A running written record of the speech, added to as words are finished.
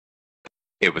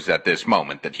It was at this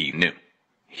moment that he knew.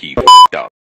 He f***ed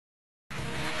up.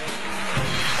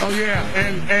 Oh yeah,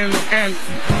 and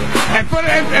for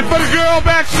the girl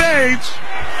backstage,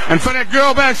 and for that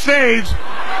girl backstage,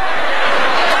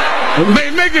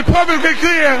 make it perfectly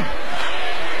clear.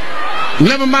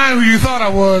 Never mind who you thought I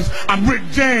was. I'm Rick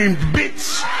James,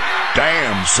 bitch.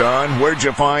 Damn, son, where'd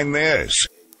you find this?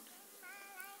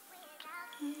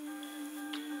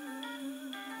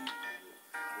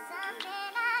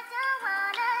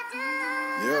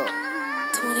 Yeah.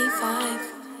 25.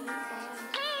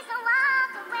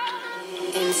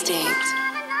 Instinct.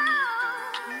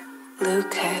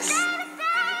 Lucas.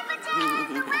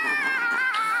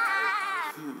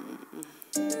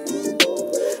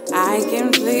 I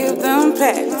can flip them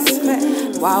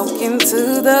packs, walk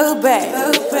into the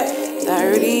back.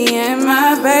 30 in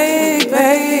my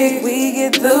bag, we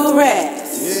get the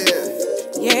racks.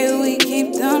 Yeah, we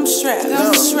keep them strapped.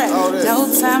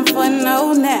 No time for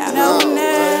no nap.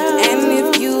 And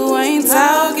if you ain't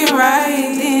talking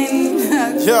right,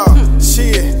 then yeah,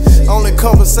 shit. Only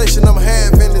conversation I'm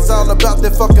having is all about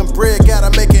that fucking bread.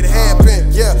 Gotta make it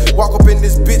happen. Yeah, walk up in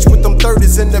this bitch with them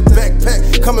 30s in the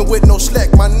backpack. Coming with no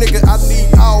slack, my nigga. I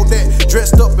need all that.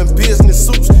 Dressed up in business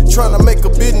suits, trying to make a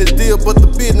business deal, but the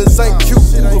business ain't cute.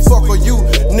 Who the fuck are you,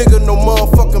 nigga? No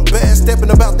motherfucking bad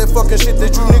stepping about that fucking shit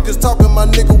that you niggas talking. My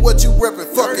nigga, what you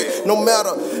reppin'? Fuck it, no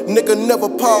matter. Nigga never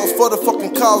pause for the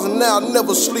fucking cause, and now I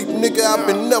never sleep, nigga. I've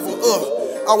been never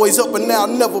always up and now,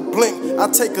 never blink. I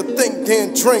take a think,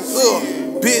 then drink.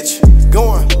 Bitch,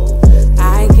 going.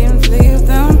 I can flip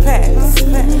them packs,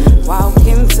 walk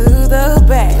into the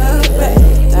back.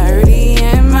 30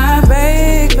 in my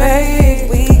bag,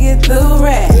 we get the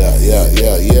racks. Yeah.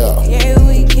 Yeah,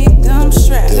 we keep them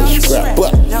strapped.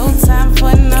 No time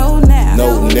for no nap.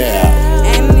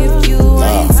 And if you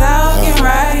ain't talking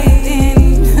right, then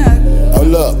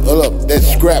Hold up, that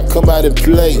scrap come out and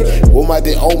play. WOMACC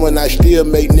the OMEN, I still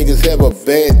make niggas have a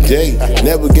bad day.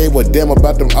 Never gave a damn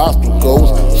about them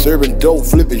obstacles. Serving dope,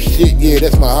 flipping shit, yeah,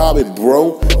 that's my hobby,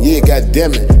 bro. Yeah,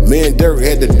 goddammit, me and Dirt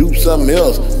had to do something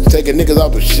else. Taking niggas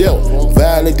off the shelf.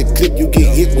 Violate the clip, you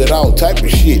get hit with all type of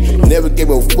shit. Never gave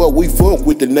a fuck, we fuck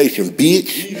with the nation,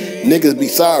 bitch. Niggas be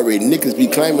sorry, niggas be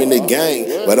claiming they gang,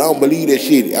 but I don't believe that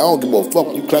shit. I don't give a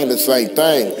fuck, you claim the same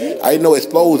thing. I ain't no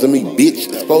exposing me, bitch.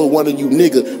 Expose one of you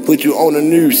niggas, put you on the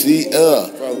news, see?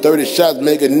 30 shots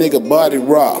make a nigga body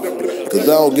rock. Cause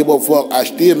I don't give a fuck, I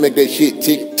still make that shit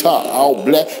tick-tock. All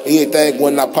black, anything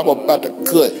when I pop up out the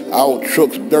cut. All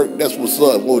trucks, dirt, that's what's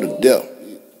up, with the death.